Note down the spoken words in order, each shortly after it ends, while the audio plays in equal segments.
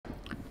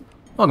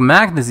Welcome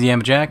back, this is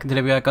Yama Jack, and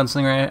today we got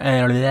Gunslinger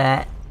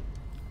and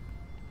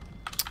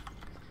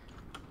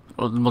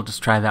we'll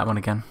just try that one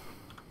again.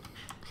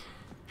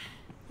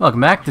 Welcome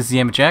back, this is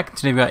Yama Jack,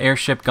 today we got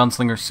Airship,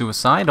 Gunslinger,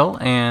 Suicidal,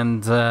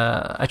 and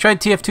I tried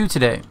TF2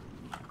 today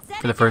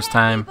for the first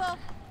time,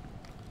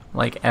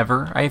 like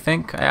ever, I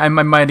think. I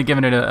might have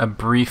given it a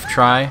brief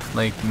try,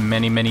 like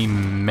many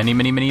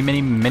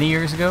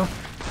years ago.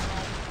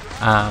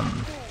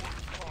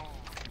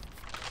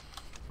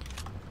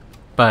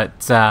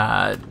 But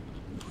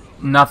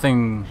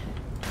nothing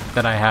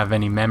that I have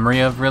any memory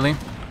of, really.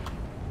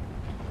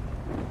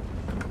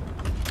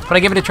 But I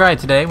gave it a try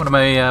today. One of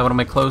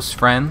my close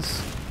friends,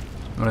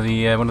 one of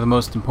the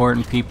most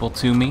important people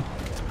to me,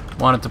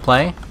 wanted to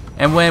play.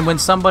 And when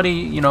somebody,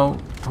 you know,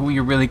 who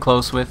you're really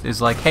close with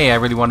is like, hey, I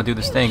really want to do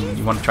this thing.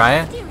 You want to try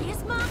it?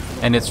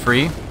 And it's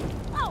free.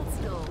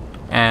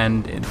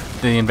 And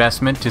the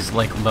investment is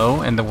like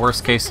low. And the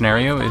worst case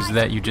scenario is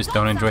that you just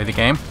don't enjoy the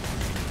game.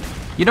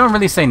 You don't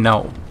really say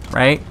no,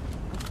 right?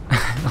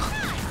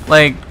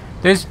 Like,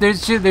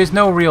 there's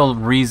no real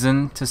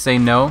reason to say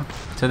no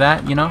to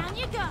that, you know?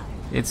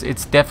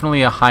 It's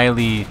definitely a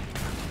highly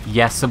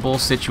yesable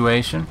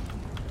situation.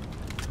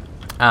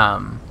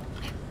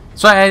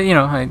 So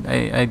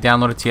I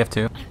downloaded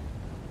TF2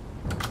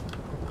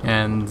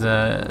 and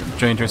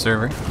joined her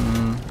server.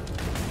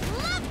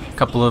 A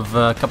couple of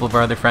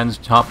our other friends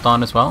hopped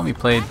on as well. We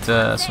played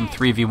some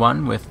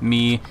 3v1 with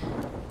me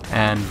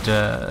and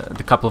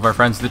the couple of our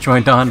friends that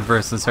joined on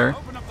versus her.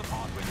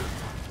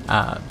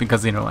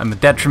 Because, you know, I'm a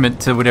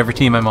detriment to whatever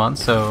team I'm on,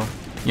 so,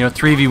 you know,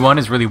 3v1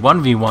 is really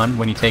 1v1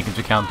 when you take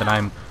into account that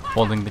I'm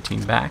holding the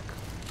team back,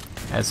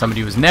 as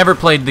somebody who's never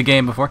played the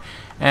game before.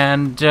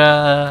 And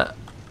turns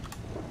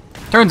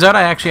out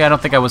I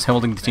don't think I was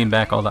holding the team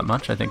back all that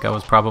much. I think I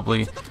was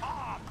probably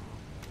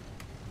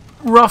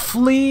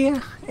roughly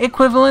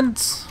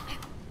equivalent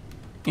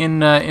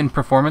in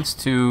performance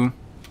to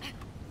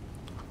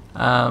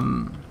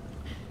the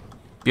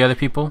other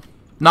people.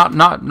 Not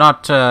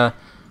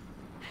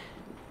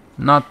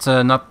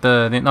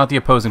the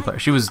opposing player.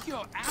 She was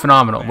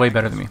phenomenal, way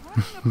better than me.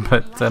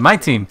 But my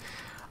team,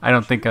 I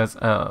don't think I was.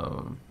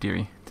 Oh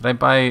dearie, did I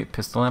buy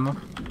pistol ammo?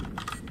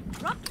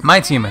 My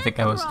team, I think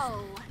I was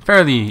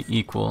fairly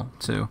equal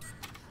to.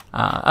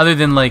 Other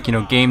than, like, you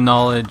know, game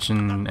knowledge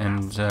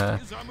and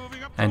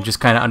just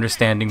kind of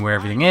understanding where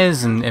everything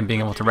is and being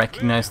able to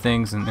recognize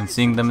things and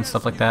seeing them and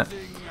stuff like that.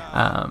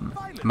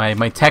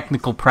 My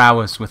technical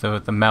prowess with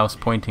the mouse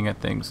pointing at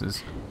things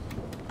is,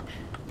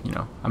 you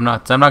know, I'm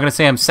not gonna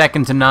say I'm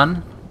second to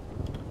none.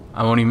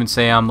 I won't even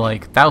say I'm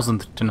like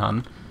 1,000th to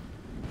none,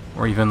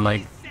 or even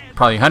like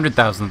probably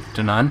 100,000th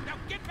to none.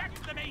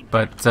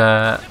 But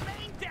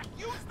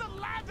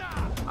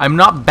I'm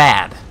not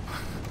bad.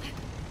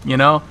 You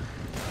know,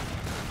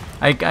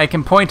 I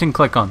can point and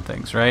click on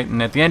things, right?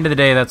 And at the end of the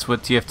day, that's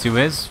what TF2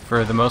 is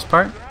for the most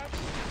part.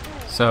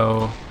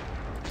 So,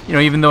 you know,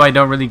 even though I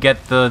don't really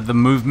get the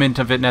movement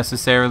of it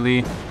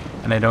necessarily,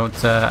 and I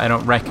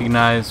don't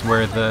recognize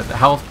where the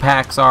health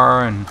packs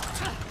are, and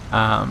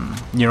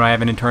you know, I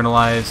haven't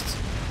internalized,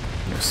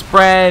 you know,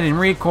 spread and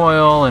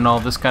recoil and all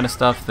this kind of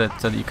stuff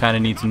that you kind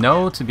of need to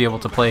know to be able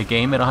to play a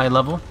game at a high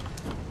level.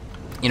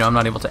 You know, I'm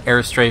not able to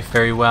air strafe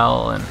very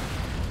well, and,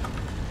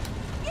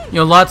 you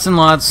know, lots and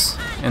lots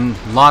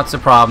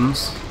of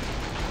problems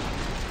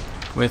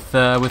with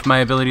my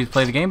ability to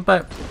play the game.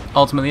 But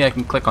ultimately, I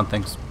can click on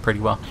things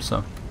pretty well.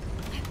 So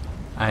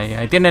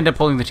I didn't end up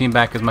pulling the team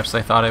back as much as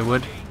I thought I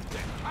would.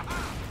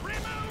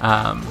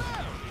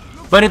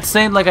 But it's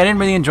saying, like, I didn't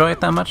really enjoy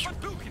it that much.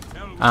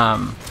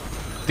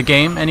 The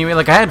game, anyway.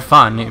 Like, I had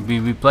fun.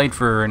 We played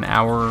for an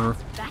hour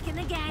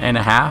and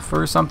a half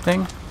or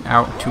something.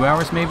 2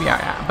 hours maybe.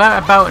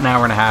 About an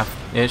hour and a half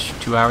ish,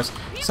 2 hours.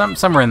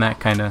 Somewhere in that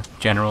kind of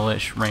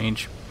general-ish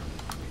range.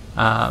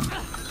 And,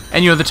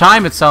 you know, the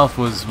time itself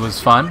was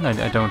fun.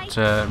 I don't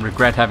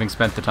regret having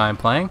spent the time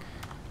playing.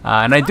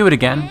 And I'd do it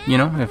again, you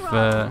know,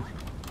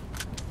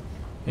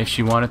 if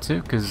she wanted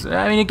to, because,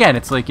 I mean, again,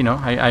 it's like, you know,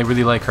 I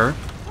really like her.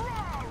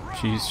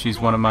 She's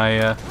one of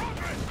my, I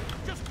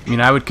mean,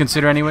 I would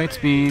consider anyway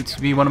to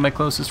be one of my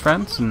closest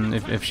friends, and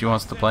if she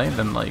wants to play,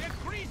 then, like,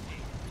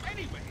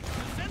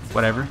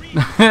 whatever.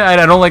 I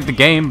don't like the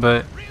game,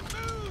 but,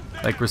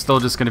 like, we're still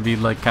just gonna be,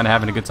 like, kind of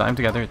having a good time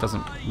together. It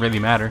doesn't really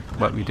matter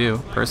what we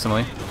do,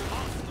 personally.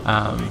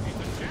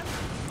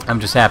 I'm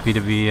just happy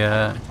to be,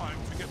 you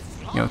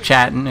know,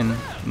 chatting and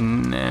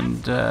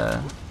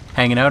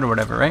hanging out or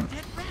whatever, right?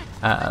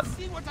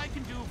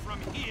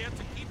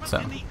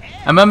 So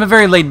I'm a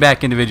very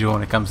laid-back individual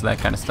when it comes to that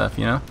kind of stuff,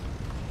 you know.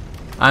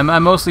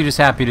 I'm mostly just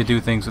happy to do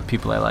things with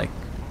people I like.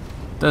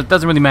 It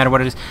doesn't really matter what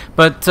it is.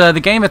 But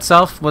the game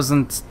itself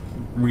wasn't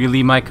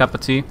really my cup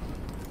of tea.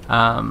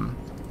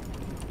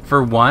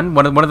 For one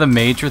of the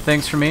major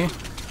things for me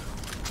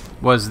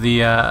was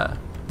the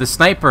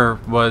sniper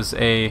was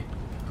a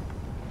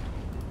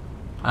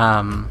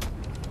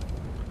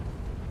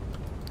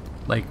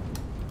like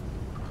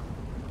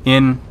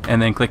in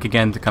and then click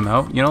again to come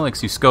out, you know, like,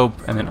 so you scope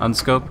and then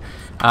unscope.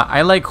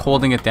 I like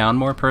holding it down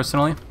more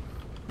personally,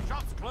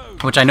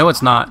 which I know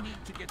it's not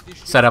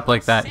set up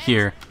like that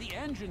here.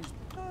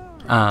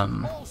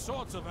 I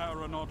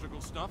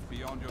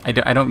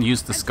don't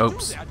use the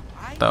scopes,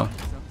 though.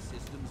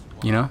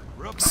 You know?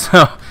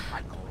 So,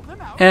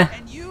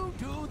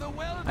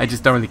 I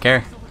just don't really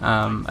care.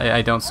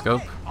 I don't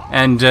scope.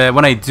 And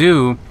when I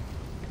do,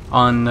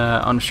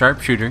 on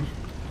sharpshooter,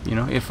 you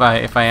know, if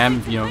I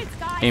am, you know,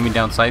 aiming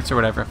down sights or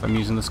whatever, if I'm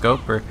using the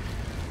scope or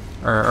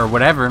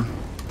whatever,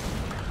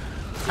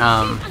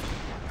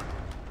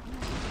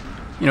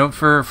 you know,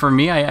 for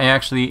me, I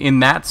actually, in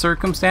that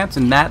circumstance,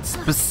 in that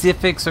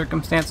specific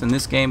circumstance, in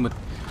this game with,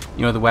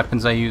 you know, the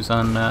weapons I use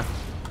on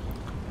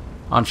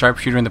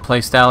sharpshooter and the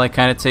playstyle I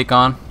kind of take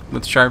on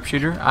with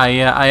sharpshooter, I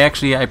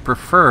actually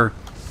prefer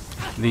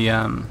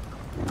the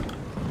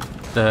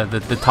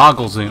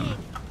toggle zoom.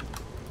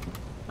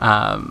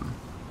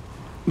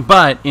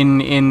 But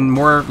in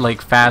more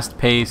like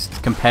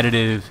fast-paced,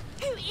 competitive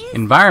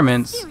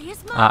environments,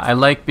 I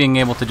like being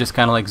able to just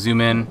kind of like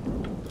zoom in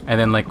and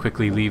then like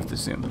quickly leave the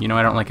zoom. You know,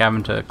 I don't like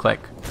having to click.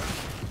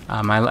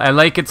 I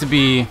like it to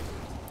be,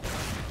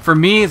 for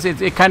me,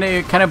 it kind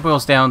of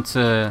boils down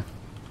to,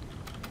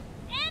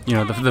 you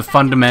know, the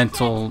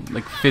fundamental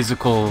like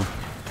physical,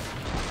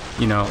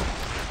 you know,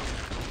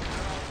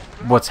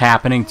 what's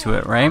happening to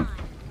it, right?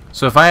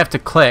 So if I have to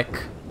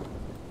click,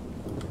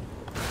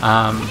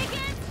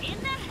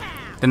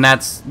 then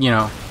that's, you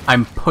know,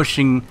 I'm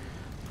pushing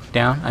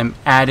down, I'm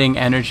adding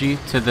energy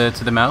to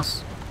the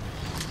mouse,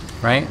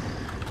 right?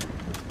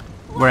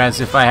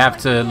 Whereas if I have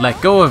to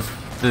let go of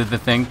the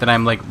thing, then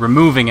I'm like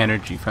removing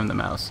energy from the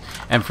mouse.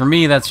 And for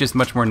me, that's just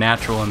much more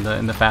natural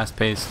in the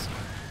fast-paced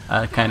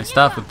kind of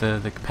stuff with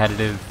the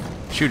competitive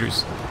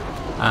shooters.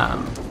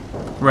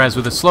 Whereas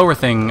with a slower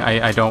thing,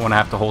 I don't want to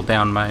have to hold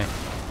down my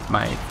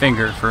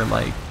finger for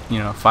like, you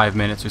know, 5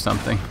 minutes or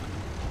something.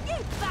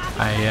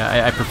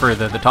 I prefer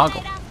the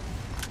toggle.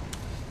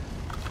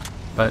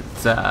 But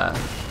so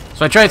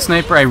I tried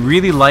sniper. I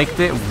really liked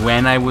it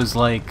when I was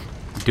like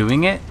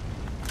doing it,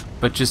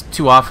 but just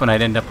too often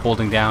I'd end up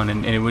holding down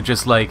and it would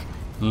just like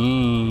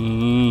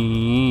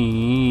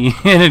and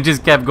it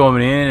just kept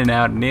going in and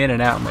out and in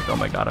and out. I'm like, oh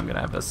my god, I'm gonna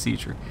have a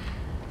seizure.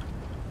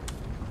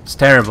 It's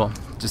terrible,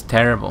 just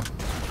terrible.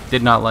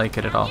 Did not like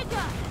it at all.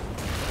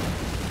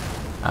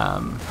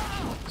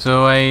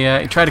 So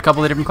I tried a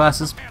couple of different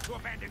classes.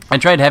 I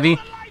tried heavy.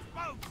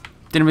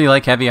 Didn't really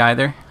like heavy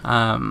either.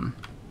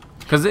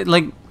 Because it,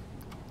 like,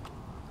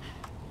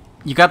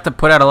 you got to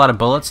put out a lot of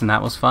bullets and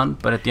that was fun,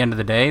 but at the end of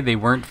the day, they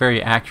weren't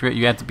very accurate.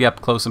 You had to be up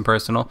close and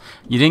personal.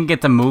 You didn't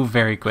get to move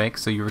very quick,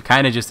 so you were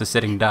kind of just a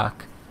sitting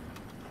duck.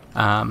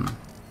 Yeah,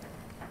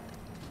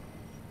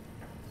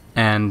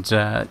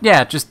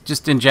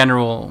 just in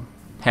general,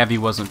 heavy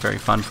wasn't very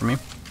fun for me.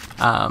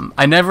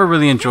 I never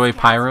really enjoy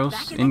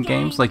pyros in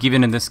games. Like,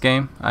 even in this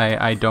game,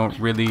 I don't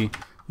really,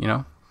 you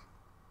know,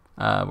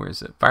 where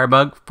is it?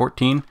 Firebug,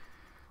 14.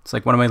 It's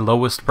like one of my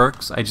lowest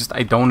perks. I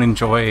don't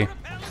enjoy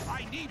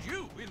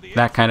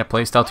that kind of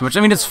playstyle too much.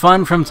 I mean, it's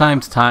fun from time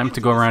to time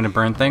to go around and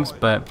burn things,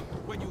 but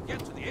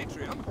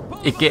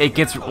it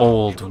gets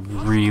old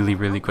really,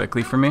 really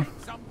quickly for me.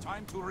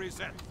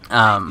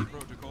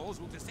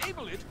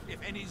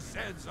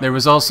 There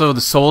was also the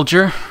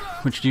soldier,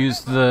 which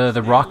used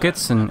the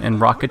rockets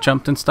and rocket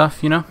jumped and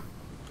stuff, you know?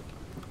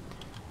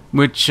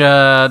 Which,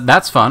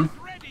 that's fun.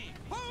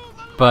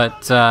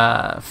 But,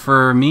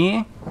 for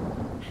me,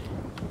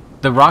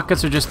 the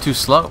rockets are just too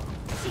slow.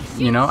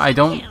 You know,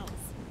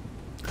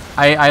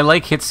 I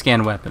like hit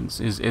scan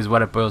weapons, is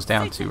what it boils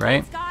down to,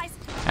 right?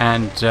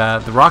 And,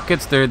 the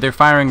rockets, they're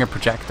firing a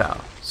projectile.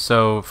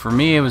 So, for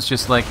me, it was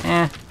just like,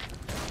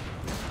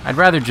 I'd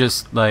rather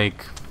just,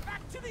 like,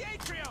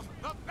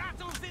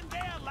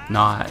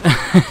 not.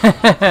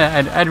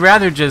 I'd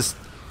rather just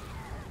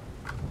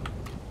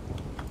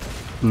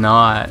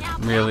not,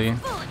 really.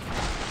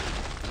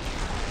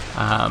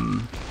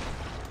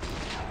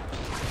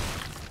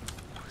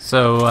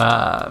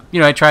 So, you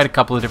know, I tried a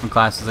couple of different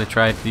classes. I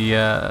tried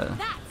the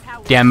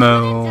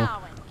demo,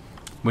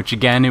 which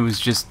again, it was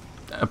just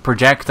a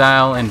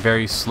projectile and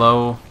very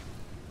slow.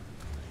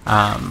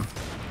 And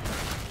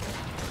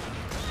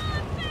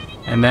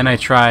then I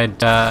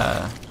tried,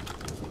 I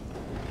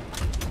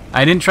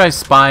didn't try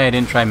Spy, I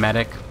didn't try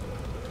Medic.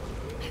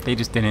 They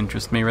just didn't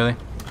interest me, really.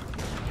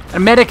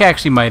 And Medic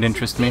actually might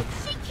interest me,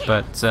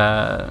 but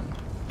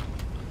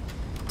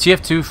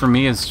TF2 for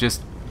me is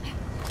just,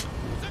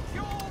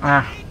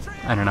 I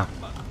don't know.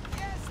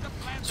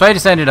 So I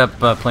just ended up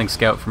playing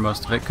Scout for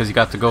most of it, because you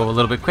got to go a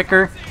little bit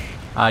quicker.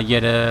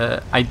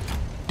 Yet, I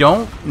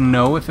don't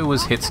know if it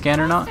was hit scan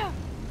or not.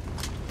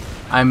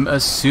 I'm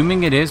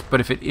assuming it is, but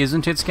if it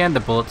isn't hit scan, the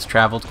bullets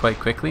traveled quite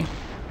quickly.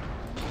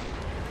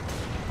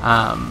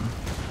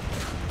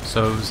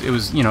 So it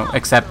was, you know,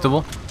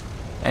 acceptable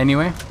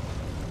anyway.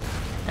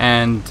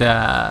 And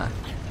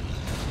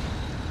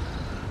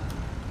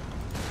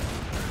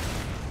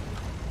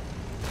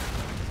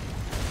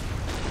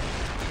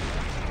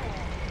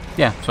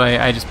yeah, so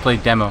I just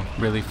played demo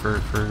really for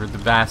the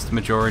vast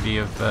majority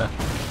of the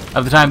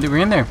time that we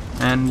were in there,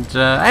 and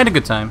I had a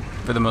good time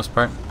for the most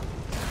part.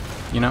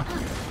 You know,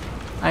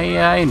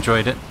 I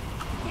enjoyed it.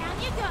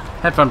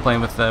 had fun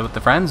playing with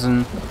the friends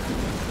and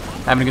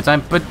having a good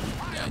time. But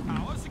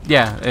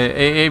yeah,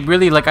 it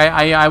really, like,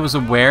 I was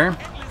aware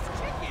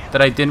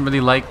that I didn't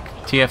really like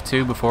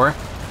TF2 before,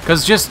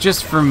 because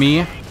just for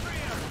me,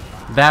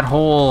 that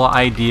whole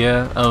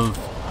idea of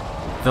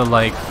the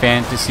like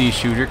fantasy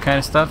shooter kind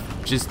of stuff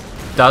just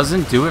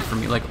doesn't do it for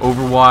me. Like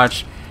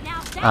Overwatch,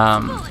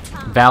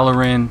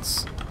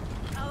 Valorant,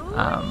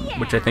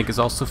 which I think is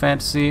also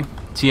fantasy,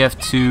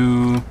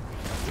 TF2,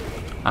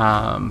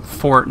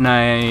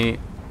 Fortnite.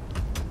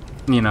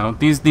 You know,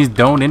 these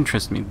don't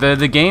interest me.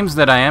 The games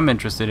that I am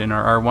interested in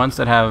are ones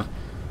that have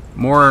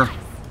more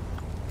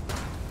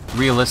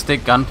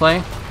realistic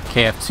gunplay.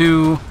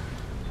 KF2,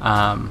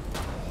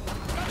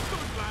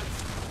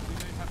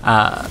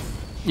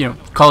 you know,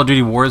 Call of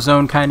Duty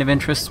Warzone kind of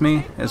interests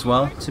me as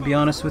well, to be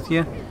honest with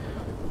you.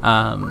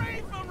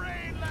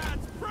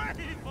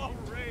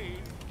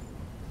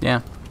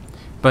 Yeah,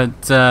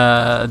 but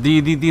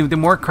the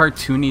more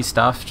cartoony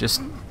stuff,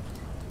 just,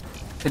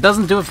 it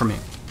doesn't do it for me,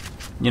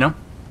 you know.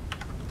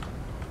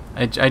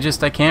 I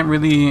can't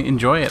really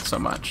enjoy it so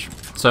much.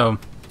 So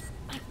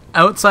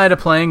outside of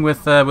playing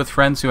with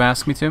friends who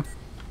ask me to,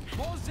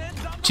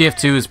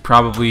 TF2 is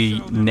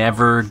probably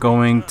never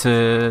going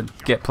to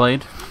get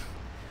played.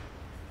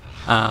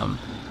 Yeah,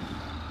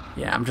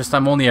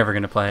 I'm only ever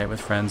gonna play it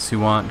with friends who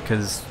want,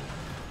 because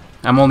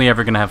I'm only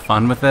ever gonna have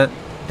fun with it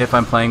if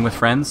I'm playing with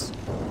friends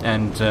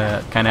and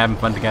kind of having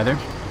fun together.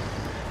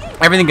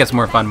 Everything gets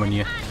more fun when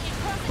you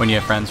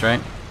have friends,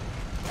 right?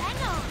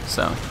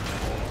 So,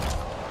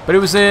 but it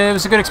was a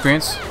good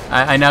experience.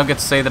 I now get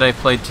to say that I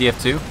played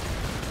TF2.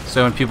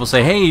 So when people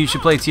say, "Hey, you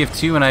should play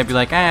TF2," and I'd be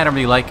like, "I don't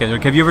really like it."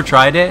 Like, "Have you ever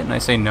tried it?" And I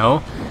say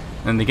no,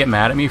 and they get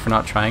mad at me for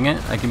not trying it.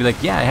 I can be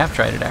like, "Yeah, I have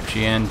tried it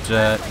actually, and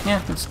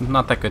yeah, it's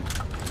not that good."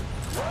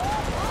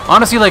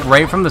 Honestly, like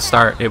right from the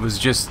start, it was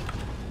just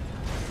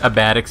a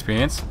bad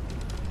experience.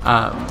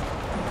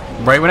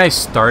 Right when I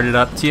started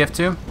up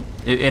TF2,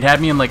 it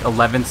had me in like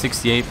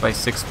 1168 by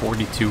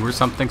 642 or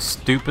something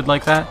stupid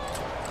like that.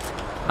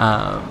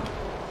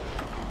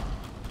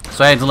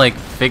 So I had to like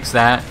fix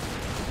that.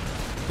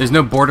 There's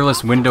no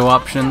borderless window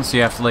options, so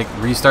you have to like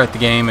restart the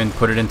game and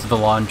put it into the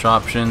launch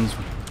options,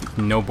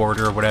 no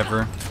border or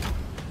whatever.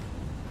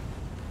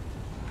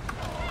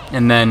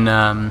 And then,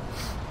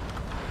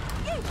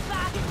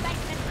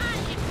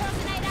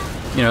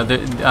 you know,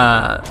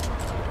 the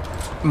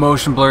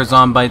motion blur is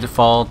on by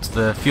default.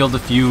 The field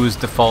of view is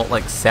default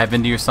like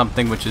 70 or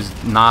something, which is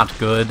not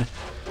good.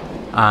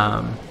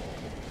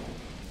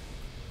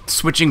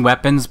 Switching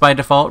weapons by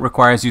default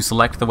requires you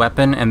select the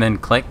weapon and then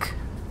click,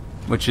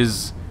 which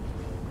is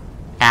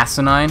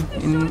asinine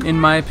in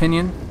my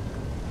opinion.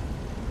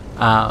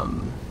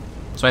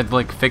 So I had to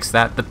like fix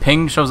that. The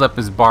ping shows up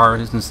as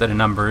bars instead of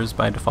numbers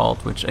by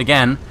default, which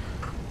again,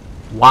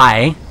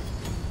 why?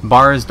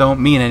 Bars don't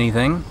mean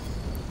anything.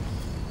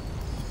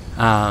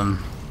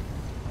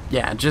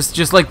 Yeah,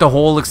 just like the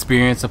whole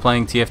experience of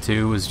playing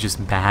TF2 was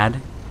just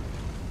bad.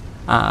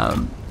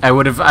 I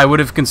would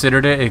have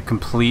considered it a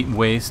complete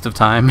waste of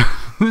time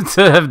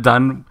to have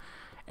done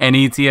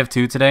any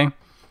TF2 today,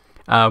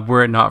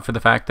 were it not for the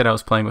fact that I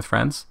was playing with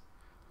friends.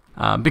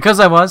 Because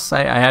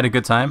I had a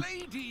good time.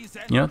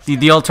 You know,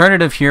 the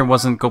alternative here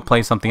wasn't go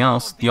play something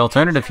else. The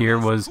alternative here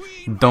was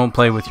don't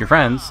play with your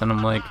friends, and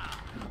I'm like,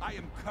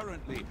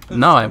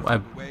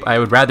 no, I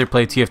would rather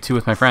play TF2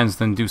 with my friends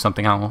than do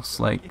something else.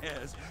 Like,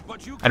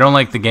 I don't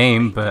like the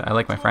game, but I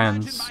like my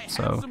friends,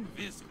 so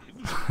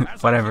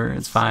whatever,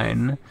 it's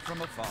fine.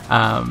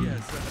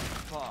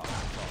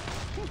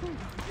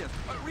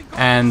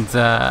 And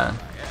so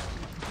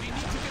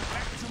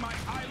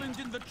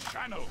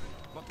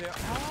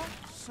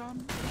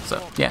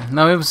yeah,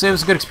 no, it was a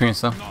good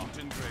experience though.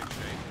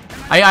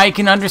 I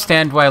can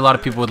understand why a lot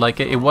of people would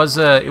like it. It was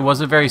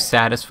a very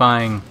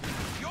satisfying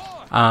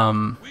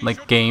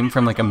like game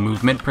from like a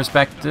movement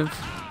perspective.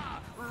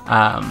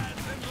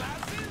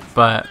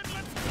 But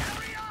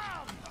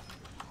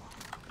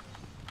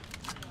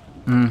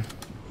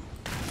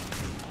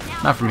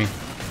not for me.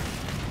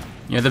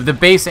 You know, the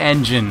base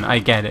engine, I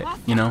get it.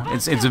 You know,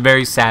 it's a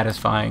very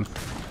satisfying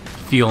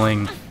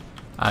feeling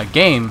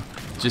game.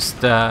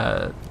 Just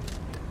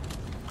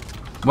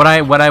what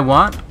I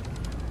want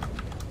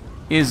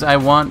is I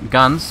want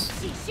guns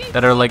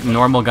that are like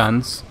normal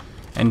guns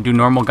and do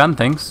normal gun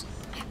things,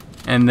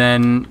 and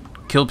then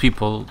kill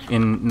people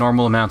in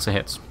normal amounts of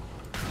hits.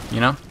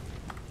 You know?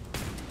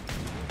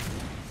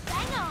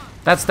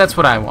 That's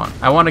what I want.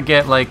 I want to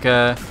get like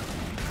a,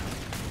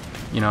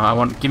 you know, I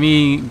want give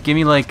me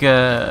like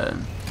a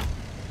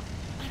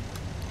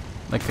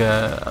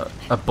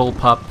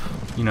bullpup,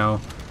 you know,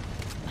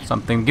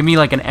 something. Give me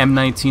like an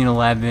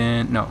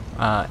M1911, no,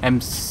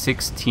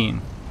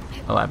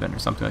 M1611 or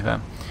something like that.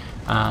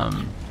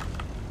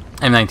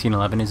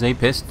 M1911 is a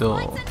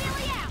pistol.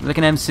 Like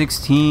an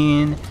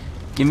M16.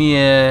 Give me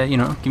a, you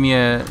know, give me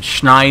a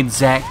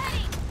Schneidzeck.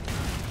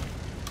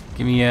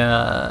 Give me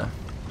a,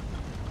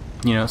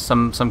 you know,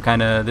 some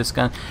kind of this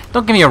gun.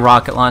 Don't give me a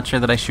rocket launcher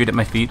that I shoot at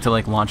my feet to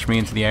like launch me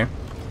into the air.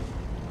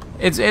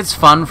 It's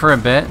fun for a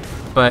bit,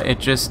 but it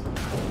just,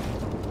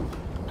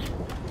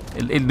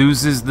 it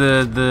loses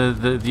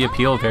the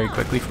appeal very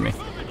quickly for me.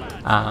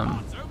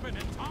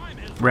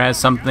 Whereas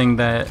something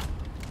that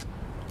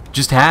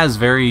just has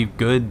very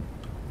good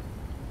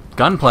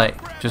gunplay,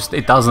 just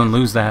it doesn't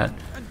lose that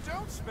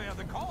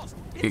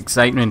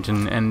excitement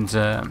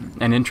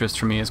and interest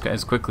for me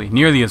as quickly,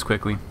 nearly as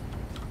quickly.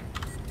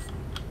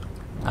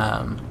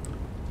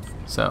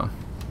 So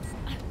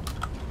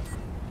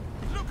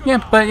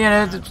yeah, but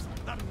yeah,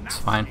 it's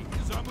fine.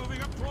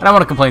 I don't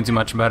want to complain too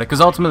much about it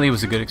because ultimately it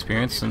was a good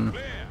experience, and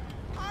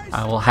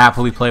I will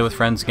happily play with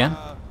friends again.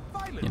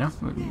 You know,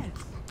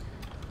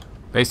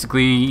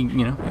 basically,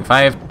 you know, if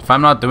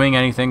I'm not doing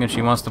anything and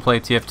she wants to play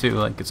TF2,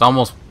 like it's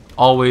almost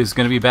always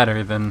going to be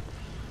better than,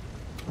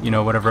 you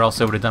know, whatever else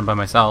I would have done by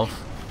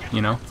myself.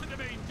 You know,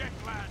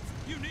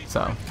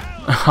 so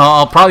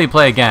I'll probably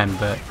play again,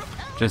 but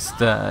just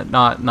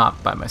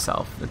not by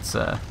myself. It's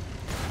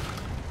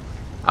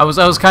I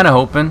was kind of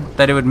hoping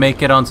that it would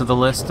make it onto the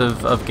list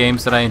of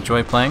games that I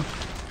enjoy playing,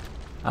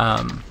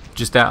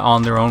 just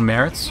on their own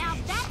merits,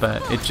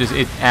 but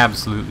it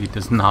absolutely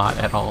does not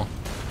at all.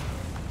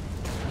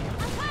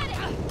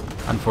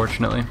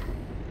 Unfortunately,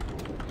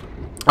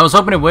 I was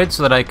hoping it would,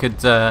 so that I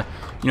could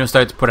you know,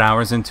 start to put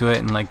hours into it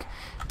and, like,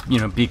 you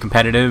know, be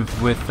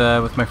competitive with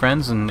my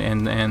friends and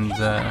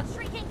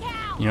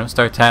you know,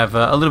 start to have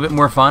a little bit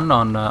more fun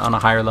on a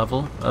higher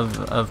level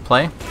of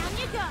play.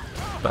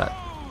 But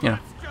you know,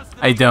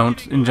 I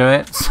don't enjoy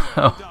it,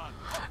 so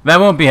that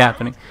won't be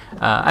happening.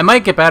 I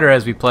might get better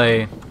as we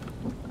play.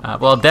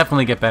 Well, I'll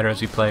definitely get better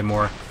as we play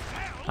more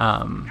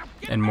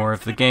and more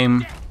of the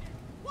game.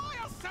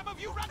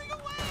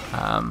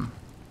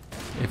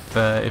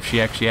 If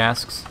she actually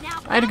asks.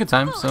 I had a good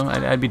time, so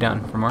I'd be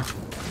down for more.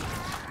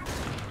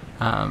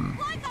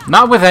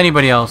 Not with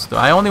anybody else, though.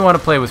 I only want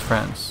to play with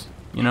friends.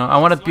 You know, I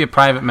want it to be a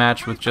private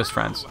match with just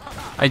friends.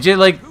 I just,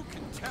 like,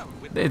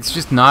 it's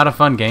just not a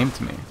fun game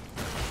to me,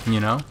 you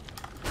know?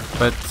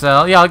 But,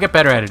 yeah, I'll get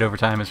better at it over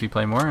time as we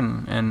play more,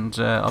 and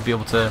I'll be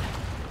able to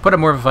put up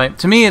more of a fight.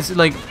 To me, it's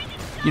like,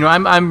 you know,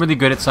 I'm really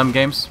good at some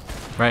games,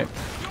 right?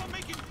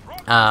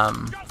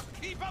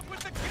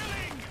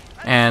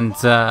 And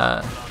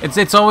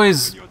it's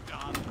always,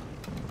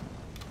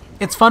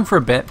 it's fun for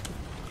a bit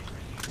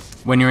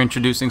when you're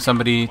introducing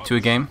somebody to a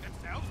game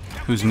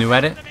who's new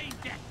at it,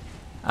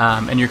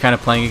 and you're kind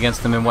of playing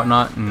against them and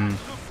whatnot, and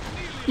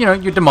you know,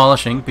 you're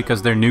demolishing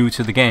because they're new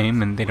to the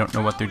game and they don't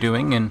know what they're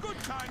doing, and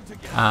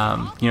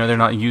you know, they're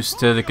not used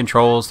to the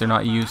controls, they're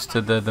not used to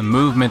the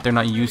movement, they're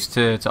not used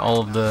to all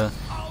of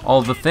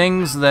the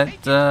things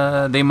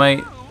that they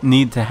might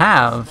need to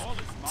have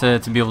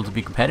to be able to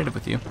be competitive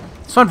with you.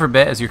 It's fun for a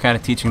bit as you're kind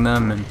of teaching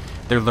them and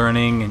they're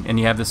learning, and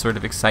you have this sort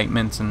of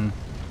excitement and,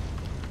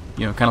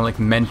 you know, kind of like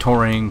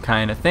mentoring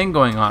kind of thing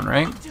going on,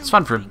 right? It's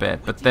fun for a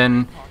bit, but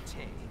then,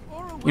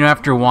 you know,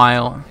 after a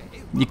while,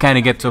 you kind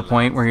of get to a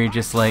point where you're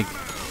just like,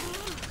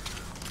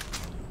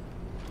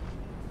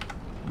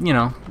 you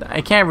know,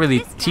 I can't really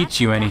teach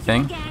you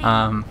anything.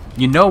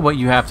 You know what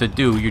you have to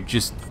do, you're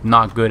just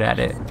not good at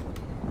it.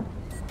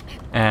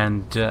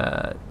 And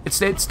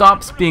it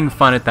stops being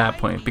fun at that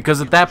point,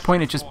 because at that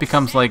point it just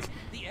becomes like,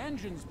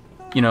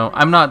 you know,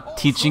 I'm not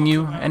teaching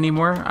you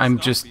anymore, I'm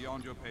just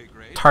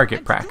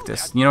target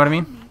practice. You know what I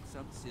mean?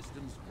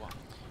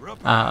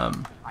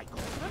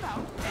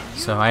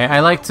 So I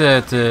like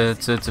to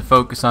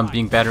focus on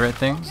being better at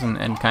things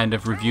and kind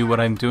of review what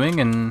I'm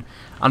doing and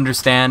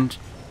understand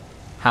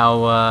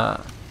how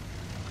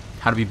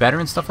to be better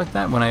and stuff like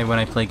that when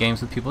I play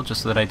games with people,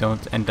 just so that I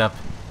don't end up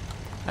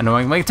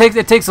annoying. Like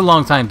it takes a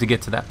long time to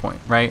get to that point,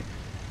 right?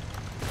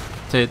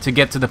 To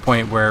get to the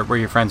point where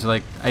your friends are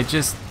like,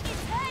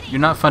 you're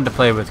not fun to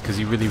play with because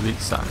you really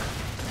suck.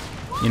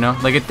 You know,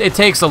 like it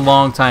takes a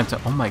long time to,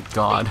 oh my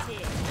god,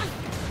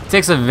 it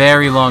takes a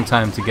very long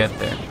time to get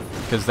there,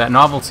 because that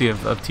novelty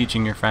of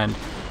teaching your friend,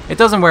 it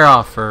doesn't wear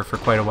off for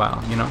quite a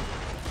while, you know,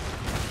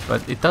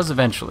 but it does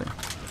eventually.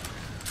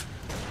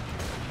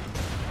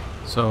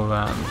 So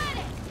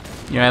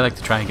you know, I like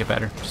to try and get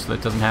better just so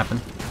that it doesn't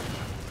happen.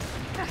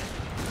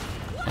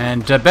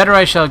 And better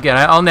I shall get.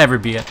 I'll never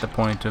be at the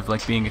point of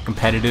like being a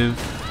competitive,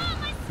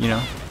 you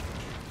know,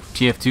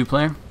 TF2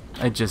 player.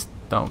 I just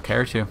don't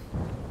care to. You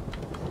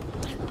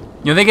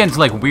know, they get into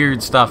like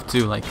weird stuff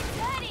too, like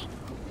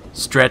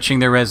stretching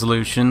their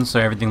resolution so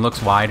everything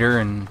looks wider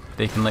and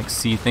they can like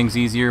see things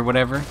easier or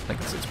whatever. Like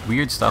it's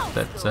weird stuff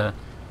that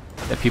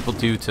people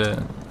do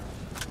to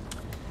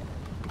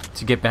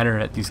get better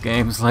at these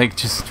games. Like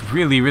just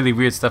really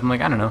weird stuff. I'm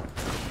like, I don't know.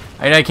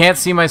 I can't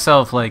see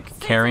myself like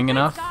caring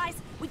enough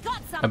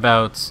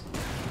about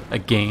a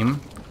game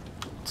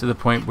to the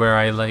point where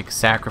I like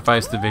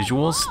sacrifice the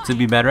visuals to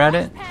be better at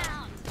it.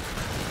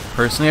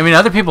 Personally, I mean,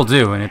 other people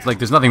do, and it's like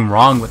there's nothing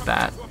wrong with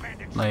that.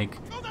 Like,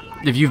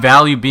 if you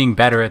value being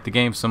better at the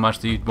game so much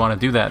that you want to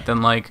do that,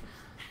 then like,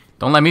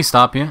 don't let me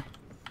stop you.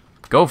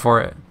 Go for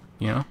it.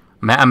 You know,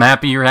 I'm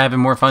happy you're having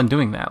more fun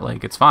doing that.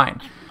 Like, it's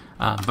fine.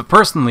 But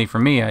personally, for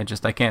me, I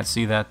can't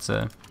see that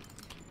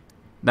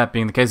that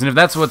being the case. And if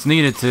that's what's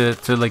needed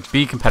to like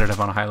be competitive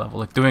on a high level,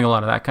 like doing a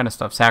lot of that kind of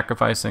stuff,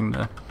 sacrificing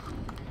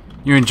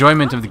your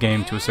enjoyment of the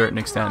game to a certain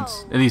extent,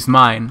 at least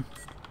mine,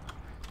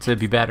 to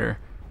be better.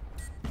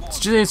 It's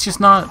just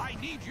not,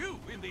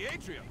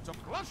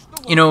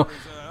 you know,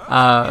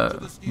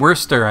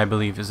 Worster, I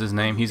believe is his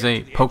name. He's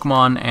a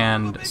Pokemon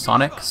and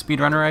Sonic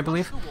speedrunner, I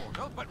believe,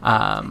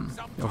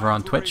 over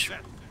on Twitch.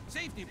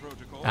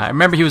 I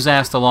remember he was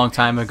asked a long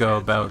time ago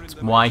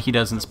about why he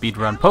doesn't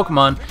speedrun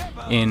Pokemon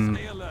in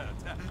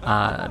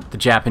the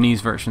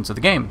Japanese versions of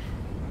the game.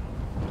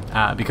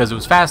 Because it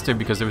was faster,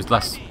 because there was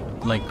less,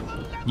 like,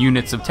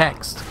 units of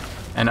text,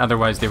 and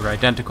otherwise they were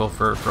identical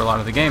for a lot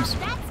of the games.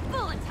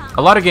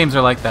 A lot of games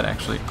are like that,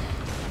 actually,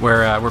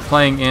 where we're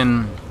playing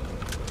in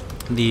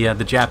the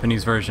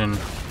Japanese version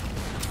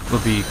will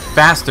be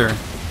faster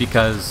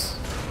because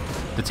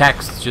the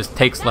text just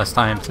takes less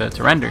time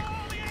to render,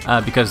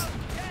 because,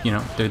 you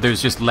know,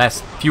 there's just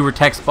fewer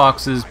text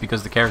boxes,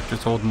 because the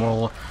characters hold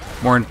more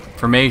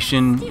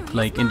information,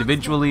 like,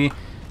 individually,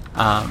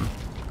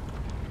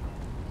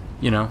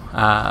 you know,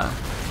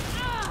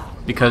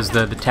 because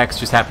the text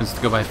just happens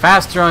to go by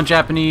faster on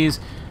Japanese,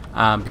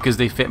 because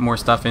they fit more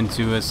stuff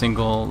into a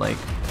single, like,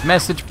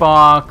 message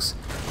box.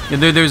 You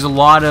know, there's a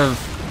lot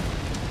of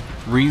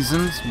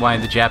reasons why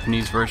the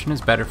Japanese version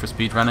is better for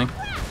speedrunning.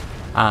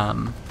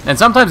 And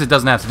sometimes it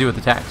doesn't have to do with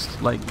the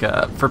text. Like,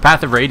 for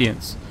Path of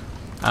Radiance,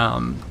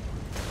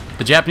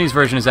 the Japanese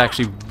version is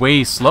actually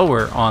way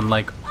slower on,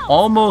 like,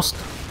 almost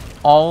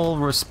all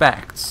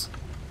respects,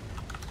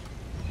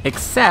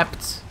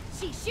 except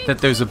that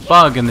there's a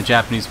bug in the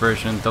Japanese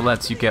version that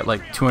lets you get,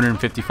 like,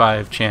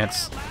 255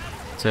 chance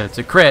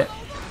to crit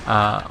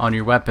on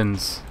your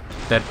weapons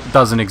that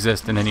doesn't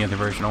exist in any other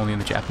version, only in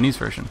the Japanese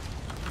version.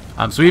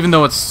 So even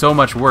though it's so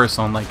much worse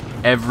on, like,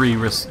 every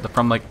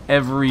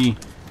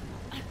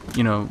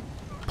you know,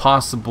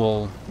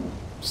 possible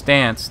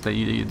stance that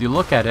you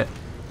look at it,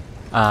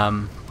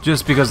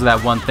 just because of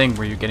that one thing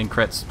where you're getting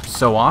crits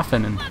so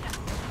often and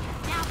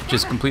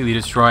just completely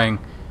destroying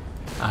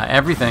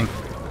everything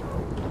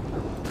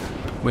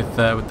with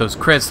those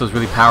crits, those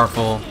really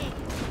powerful,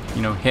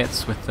 you know,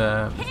 hits with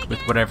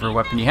whatever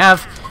weapon you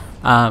have.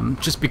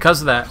 Just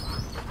because of that,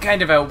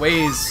 kind of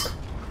outweighs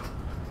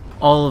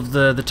all of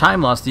the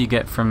time loss that you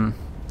get from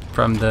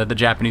the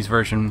Japanese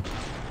version,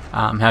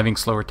 having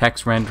slower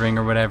text rendering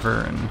or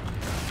whatever, and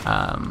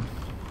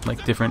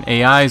like different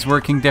AIs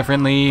working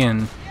differently,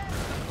 and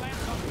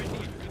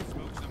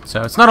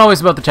so it's not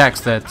always about the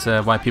text that's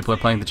why people are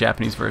playing the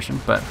Japanese version,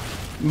 but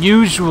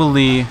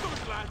usually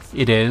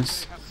it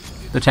is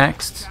the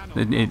text.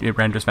 It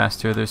renders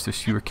faster, there's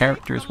fewer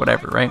characters,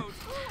 whatever, right?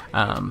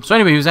 So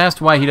anyway, he was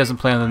asked why he doesn't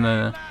play on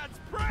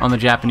the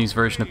Japanese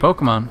version of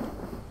Pokemon,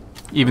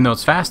 even though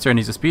it's faster and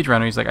he's a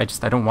speedrunner. He's like, I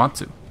don't want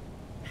to.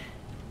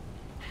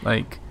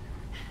 Like,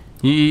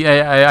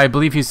 I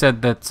believe he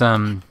said that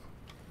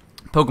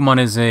Pokemon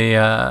is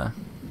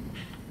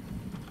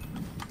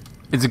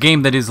it's a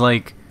game that is,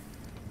 like,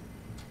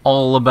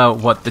 all about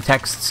what the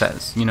text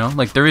says, you know?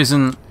 Like, there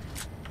isn't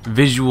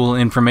visual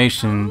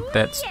information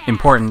that's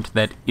important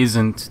that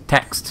isn't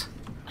text.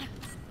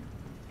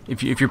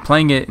 If you're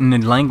playing it in a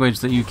language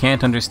that you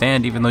can't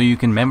understand, even though you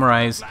can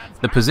memorize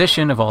the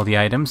position of all the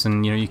items,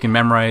 and, you know, you can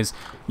memorize,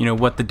 you know,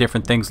 what the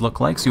different things look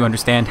like, so you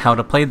understand how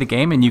to play the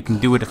game and you can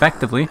do it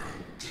effectively,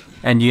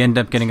 and you end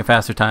up getting a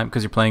faster time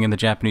because you're playing in the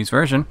Japanese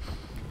version,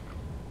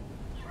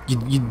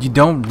 you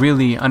don't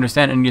really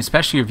understand, and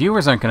especially your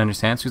viewers aren't going to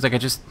understand. So he's like,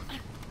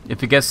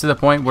 if it gets to the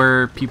point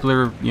where people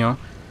are, you know,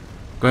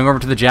 going over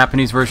to the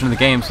Japanese version of the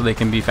game so they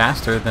can be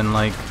faster, then,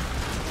 like,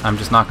 I'm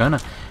just not gonna.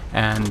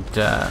 And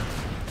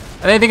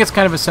I think it's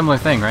kind of a similar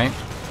thing, right?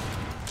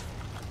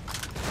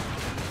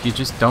 If you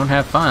just don't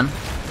have fun,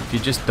 if you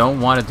just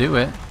don't want to do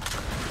it,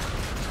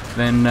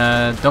 then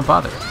don't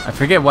bother. I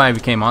forget why we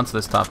came onto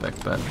this topic,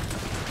 but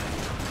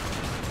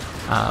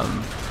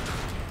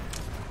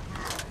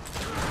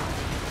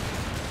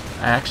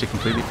I actually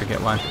completely forget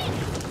why.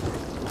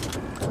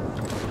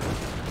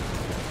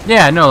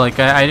 Yeah, no, like,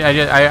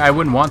 I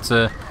wouldn't want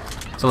to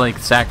like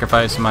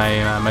sacrifice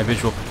my my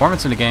visual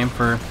performance in a game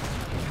for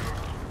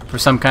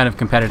some kind of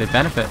competitive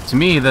benefit. To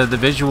me, the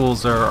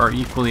visuals are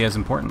equally as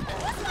important.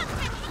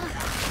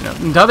 You know,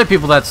 and to other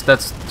people, that's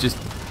just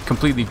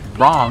completely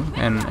wrong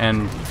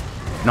and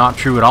not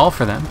true at all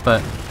for them.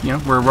 But, you know,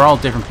 we're all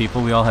different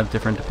people. We all have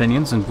different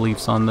opinions and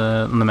beliefs on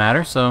the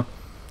matter. So,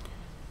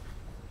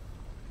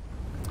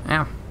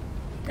 yeah.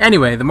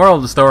 Anyway, the moral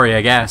of the story,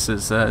 I guess,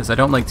 is I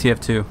don't like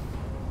TF2.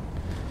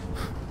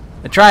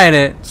 I tried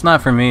it. It's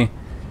not for me.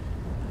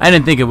 I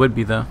didn't think it would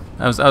be, though.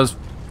 I was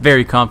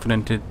very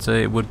confident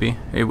it would be.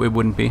 It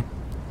wouldn't be.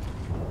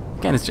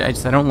 Again, I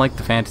don't like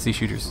the fantasy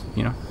shooters.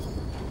 You know,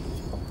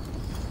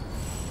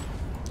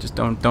 just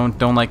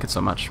don't like it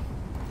so much.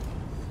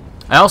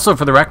 I also,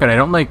 for the record, I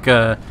don't like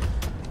the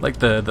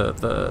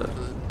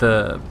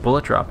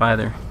bullet drop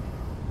either.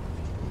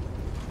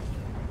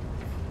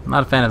 I'm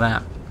not a fan of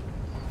that.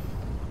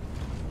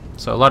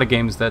 So a lot of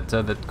games that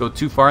go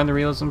too far in the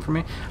realism for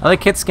me. I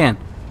like hit scan.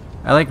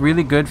 I like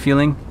really good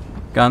feeling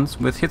guns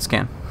with hit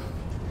scan.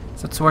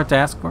 Is that so hard to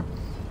ask for?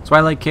 That's why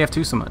I like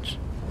KF2 so much.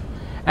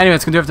 Anyway,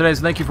 that's going to do it for today.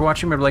 So thank you for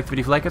watching. Remember to like the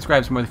video if you like it,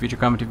 subscribe for more of the future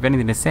comment if you have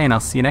anything to say, and I'll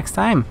see you next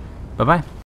time. Bye-bye.